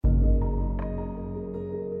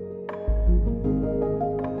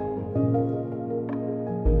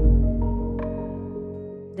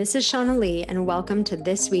This is Shauna Lee, and welcome to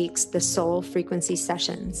this week's The Soul Frequency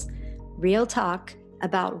Sessions. Real talk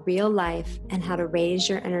about real life and how to raise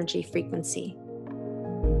your energy frequency.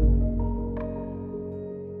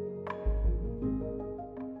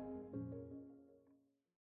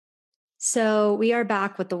 So we are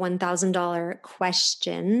back with the $1,000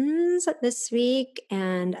 questions this week,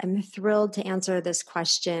 and I'm thrilled to answer this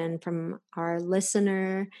question from our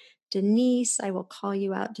listener, Denise. I will call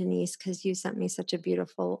you out, Denise, because you sent me such a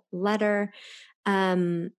beautiful letter.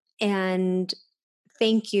 And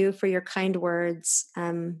thank you for your kind words.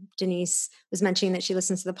 Denise was mentioning that she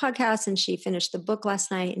listens to the podcast and she finished the book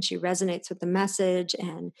last night and she resonates with the message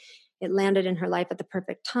and it landed in her life at the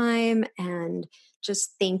perfect time. And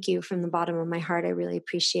just thank you from the bottom of my heart. I really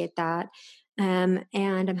appreciate that. And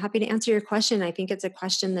I'm happy to answer your question. I think it's a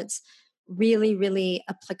question that's really, really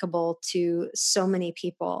applicable to so many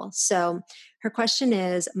people. So her question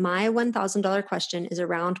is, my $1,000 question is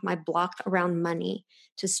around my block around money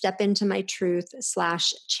to step into my truth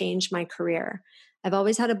 / change my career. I've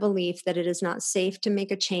always had a belief that it is not safe to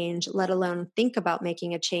make a change, let alone think about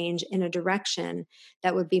making a change in a direction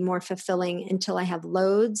that would be more fulfilling until I have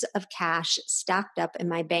loads of cash stacked up in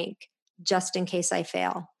my bank, just in case I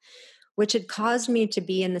fail, which had caused me to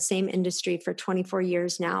be in the same industry for 24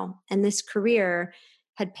 years now. And this career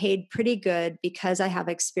had paid pretty good because I have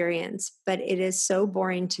experience, but it is so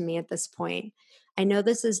boring to me at this point. I know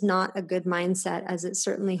this is not a good mindset as it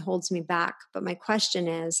certainly holds me back, but my question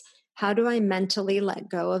is, how do I mentally let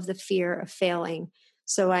go of the fear of failing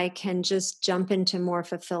so I can just jump into more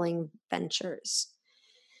fulfilling ventures?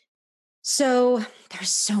 So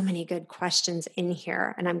there's so many good questions in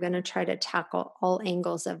here, and I'm going to try to tackle all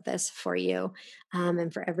angles of this for you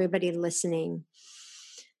and for everybody listening.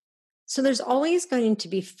 So there's always going to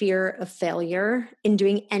be fear of failure in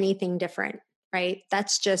doing anything different, right?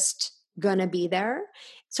 That's just going to be there.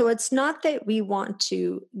 So it's not that we want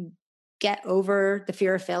to get over the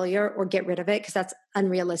fear of failure or get rid of it because that's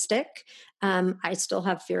unrealistic. I still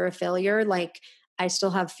have fear of failure. Like I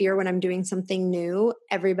still have fear when I'm doing something new.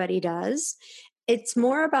 Everybody does. It's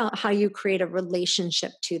more about how you create a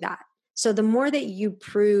relationship to that. So the more that you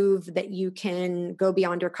prove that you can go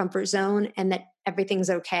beyond your comfort zone and that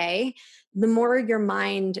everything's okay, the more your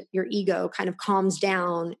mind, your ego kind of calms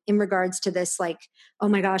down in regards to this, like, oh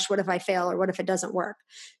my gosh, what if I fail or what if it doesn't work?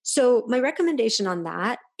 So my recommendation on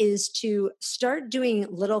that is to start doing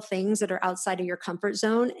little things that are outside of your comfort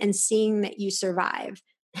zone and seeing that you survive.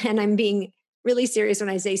 And I'm being really serious when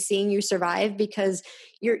I say seeing you survive, because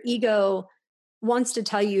your ego wants to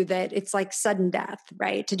tell you that it's like sudden death,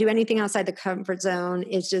 right? To do anything outside the comfort zone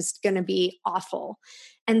is just going to be awful.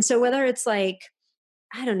 And so whether it's like,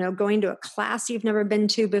 I don't know, going to a class you've never been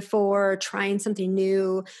to before, trying something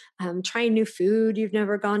new, trying new food you've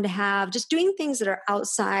never gone to have, just doing things that are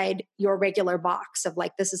outside your regular box of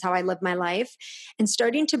like, this is how I live my life. And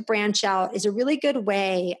starting to branch out is a really good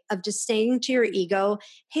way of just saying to your ego,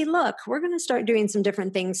 hey, look, we're going to start doing some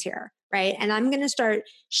different things here, right? And I'm going to start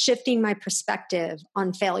shifting my perspective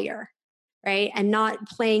on failure, right? And not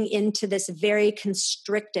playing into this very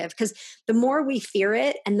constrictive, because the more we fear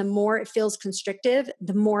it and the more it feels constrictive,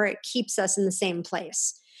 the more it keeps us in the same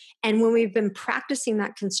place. And when we've been practicing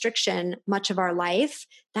that constriction much of our life,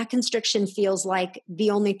 that constriction feels like the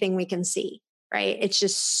only thing we can see, right? It's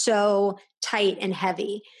just so tight and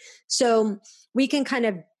heavy. So we can kind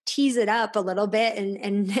of tease it up a little bit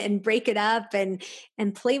and break it up and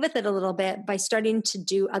play with it a little bit by starting to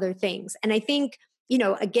do other things. And I think, you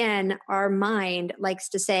know, again, our mind likes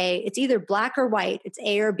to say it's either black or white, it's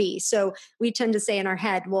A or B. So we tend to say in our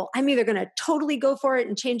head, well, I'm either going to totally go for it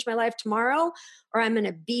and change my life tomorrow, or I'm going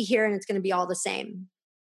to be here and it's going to be all the same.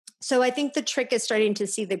 So I think the trick is starting to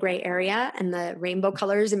see the gray area and the rainbow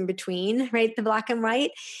colors in between, right? The black and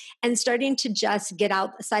white, and starting to just get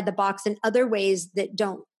outside the box in other ways that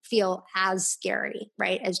don't feel as scary,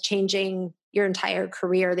 right? As changing your entire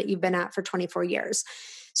career that you've been at for 24 years.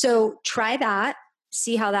 So try that.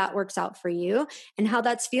 See how that works out for you and how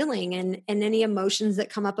that's feeling and any emotions that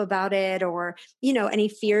come up about it, or, you know, any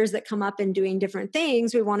fears that come up in doing different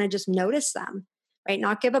things. We want to just notice them, right?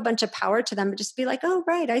 Not give a bunch of power to them, but just be like, oh,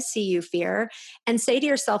 right, I see you, fear. And say to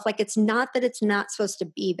yourself, like, it's not that it's not supposed to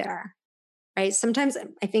be there, right? Sometimes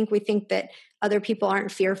I think we think that other people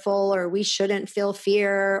aren't fearful or we shouldn't feel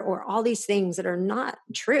fear or all these things that are not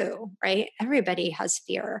true, right? Everybody has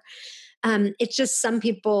fear. It's just some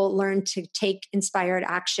people learn to take inspired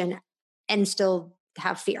action and still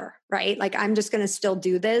have fear, right? Like, I'm just going to still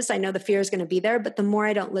do this. I know the fear is going to be there, but the more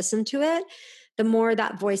I don't listen to it, the more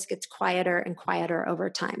that voice gets quieter and quieter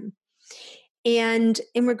over time. And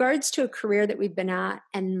in regards to a career that we've been at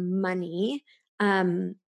and money,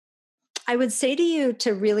 I would say to you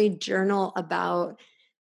to really journal about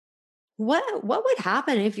what would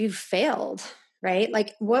happen if you failed, right?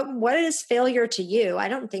 Like what is failure to you? I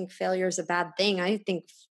don't think failure is a bad thing.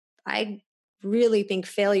 I really think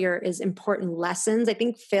failure is important lessons. I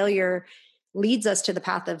think failure leads us to the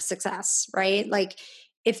path of success, right? Like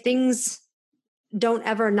if things don't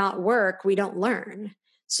ever not work, we don't learn.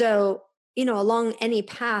 So, along any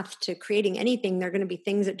path to creating anything, there are going to be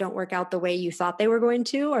things that don't work out the way you thought they were going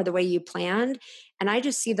to or the way you planned. And I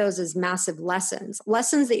just see those as massive lessons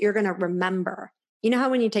that you're going to remember. You know how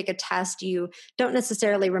when you take a test, you don't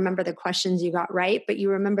necessarily remember the questions you got right, but you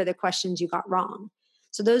remember the questions you got wrong.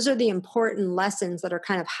 So those are the important lessons that are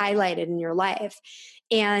kind of highlighted in your life.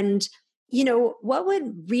 And what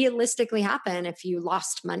would realistically happen if you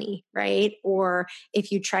lost money, right? Or if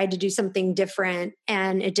you tried to do something different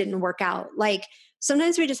and it didn't work out? Like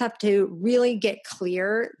sometimes we just have to really get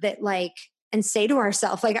clear that, like, and say to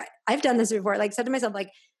ourselves, like, I've done this before, like, said to myself,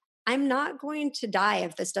 like, I'm not going to die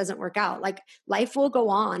if this doesn't work out. Like, life will go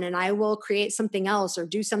on and I will create something else or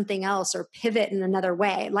do something else or pivot in another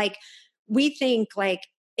way. Like, we think, like,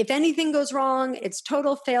 if anything goes wrong, it's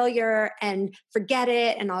total failure and forget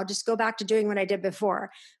it. And I'll just go back to doing what I did before.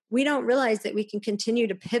 We don't realize that we can continue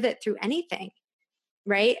to pivot through anything,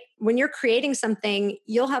 right? When you're creating something,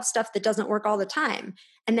 you'll have stuff that doesn't work all the time.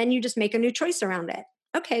 And then you just make a new choice around it.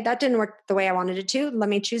 Okay, that didn't work the way I wanted it to. Let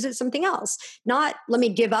me choose it something else. Not let me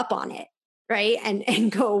give up on it, right?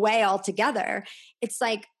 And go away altogether. It's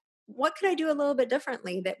like, what could I do a little bit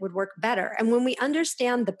differently that would work better? And when we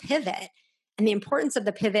understand the pivot and the importance of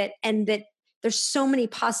the pivot, and that there's so many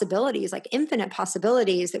possibilities, like infinite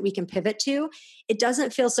possibilities that we can pivot to, it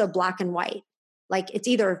doesn't feel so black and white. Like it's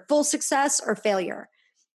either full success or failure.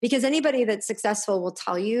 Because anybody that's successful will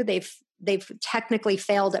tell you they've technically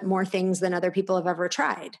failed at more things than other people have ever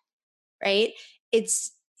tried, right?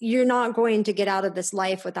 It's You're not going to get out of this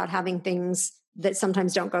life without having things that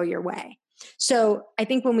sometimes don't go your way. So I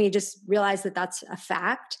think when we just realize that that's a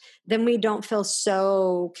fact, then we don't feel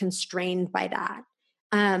so constrained by that.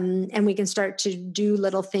 And we can start to do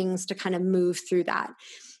little things to kind of move through that.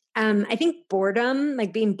 I think boredom,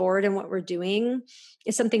 like being bored in what we're doing,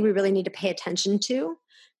 is something we really need to pay attention to,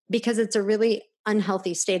 because it's a really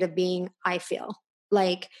unhealthy state of being, I feel.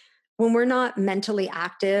 Like when we're not mentally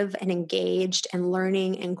active and engaged and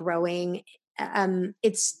learning and growing,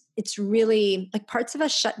 it's really like parts of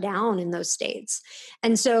us shut down in those states.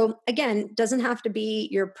 And so again, doesn't have to be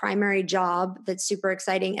your primary job that's super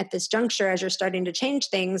exciting at this juncture as you're starting to change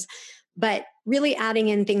things, but really adding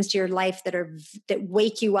in things to your life that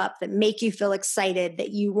wake you up, that make you feel excited, that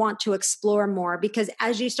you want to explore more. Because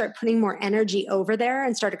as you start putting more energy over there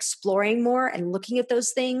and start exploring more and looking at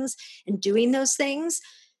those things and doing those things,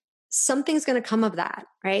 something's going to come of that,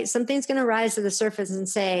 right? Something's going to rise to the surface and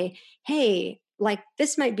say, hey, like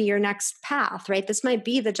this might be your next path, right? This might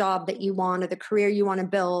be the job that you want, or the career you want to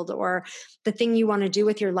build, or the thing you want to do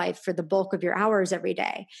with your life for the bulk of your hours every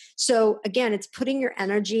day. So again, it's putting your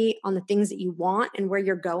energy on the things that you want and where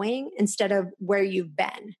you're going instead of where you've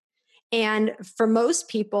been. And for most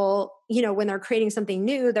people, when they're creating something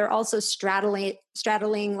new, they're also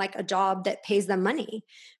straddling like a job that pays them money,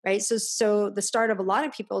 right? So the start of a lot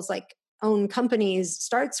of people's like own companies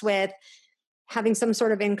starts with having some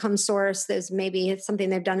sort of income source that's maybe something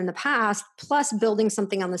they've done in the past, plus building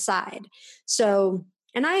something on the side. So,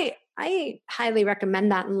 and I highly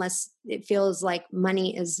recommend that unless it feels like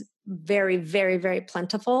money is very, very, very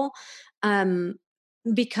plentiful. Um,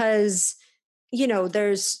 because,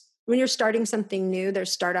 there's, when you're starting something new,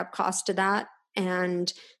 there's startup cost to that.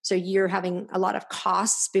 And so you're having a lot of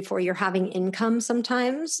costs before you're having income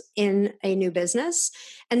sometimes in a new business.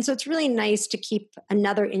 And so it's really nice to keep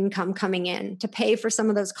another income coming in to pay for some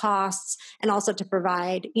of those costs and also to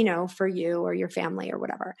provide, for you or your family or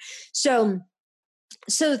whatever. So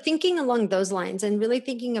thinking along those lines and really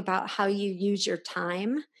thinking about how you use your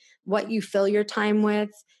time, what you fill your time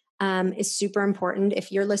with, is super important.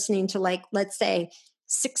 If you're listening to, like, let's say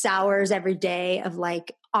 6 hours every day of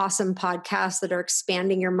like awesome podcasts that are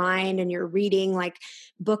expanding your mind, and you're reading like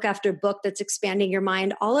book after book that's expanding your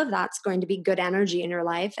mind, all of that's going to be good energy in your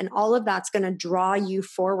life. And all of that's going to draw you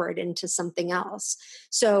forward into something else.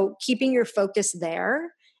 So keeping your focus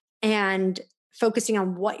there and focusing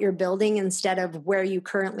on what you're building instead of where you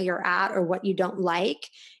currently are at or what you don't like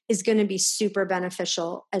is going to be super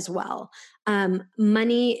beneficial as well.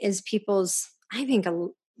 Money is people's, I think,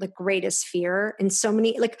 the greatest fear. And so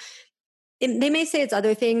many, like, they may say it's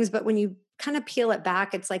other things, but when you kind of peel it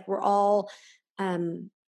back, it's like we're all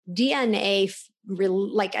DNA,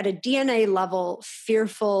 like at a DNA level,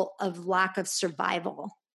 fearful of lack of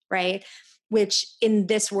survival, right? which in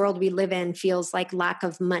this world we live in feels like lack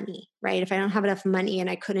of money, right? If I don't have enough money and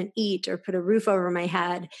I couldn't eat or put a roof over my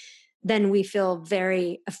head, then we feel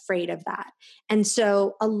very afraid of that. And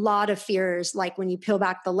so a lot of fears, like when you peel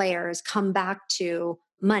back the layers, come back to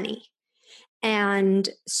money. And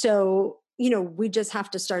so, we just have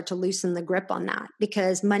to start to loosen the grip on that,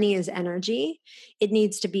 because money is energy. It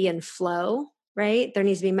needs to be in flow, right? There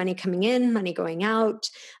needs to be money coming in, money going out.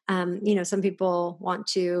 Some people want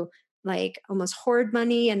to like almost hoard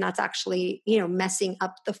money, and that's actually, messing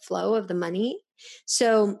up the flow of the money.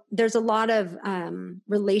 So there's a lot of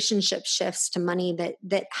relationship shifts to money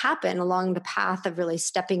that happen along the path of really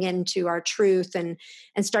stepping into our truth and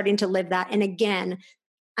starting to live that. And again,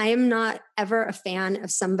 I am not ever a fan of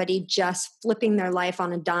somebody just flipping their life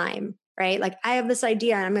on a dime, right? Like, I have this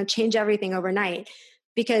idea and I'm going to change everything overnight,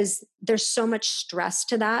 because there's so much stress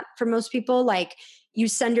to that for most people. Like, you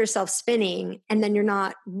send yourself spinning and then you're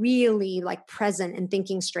not really like present and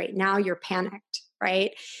thinking straight. Now you're panicked,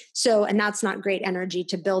 right? So, and that's not great energy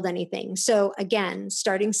to build anything. So again,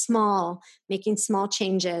 starting small, making small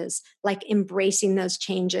changes, like embracing those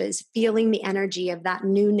changes, feeling the energy of that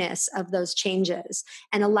newness of those changes,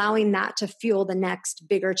 and allowing that to fuel the next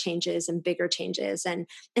bigger changes and bigger changes. And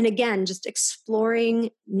again, just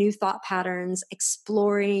exploring new thought patterns,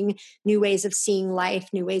 exploring new ways of seeing life,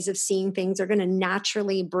 new ways of seeing things are going to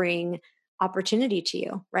naturally bring opportunity to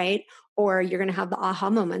you, right? Or you're going to have the aha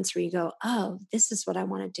moments where you go, oh, this is what I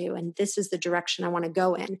want to do. And this is the direction I want to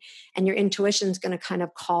go in. And your intuition is going to kind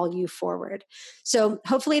of call you forward. So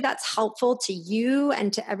hopefully that's helpful to you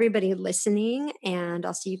and to everybody listening. And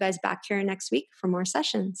I'll see you guys back here next week for more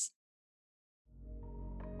sessions.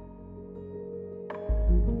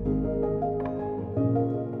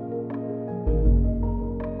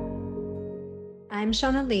 I'm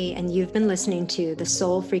Shauna Lee, and you've been listening to the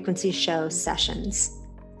Soul Frequency Show Sessions.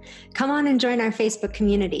 Come on and join our Facebook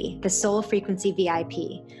community, the Soul Frequency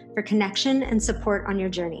VIP, for connection and support on your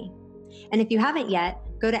journey. And if you haven't yet,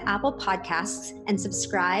 go to Apple Podcasts and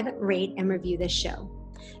subscribe, rate, and review this show.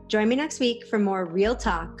 Join me next week for more real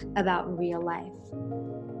talk about real life.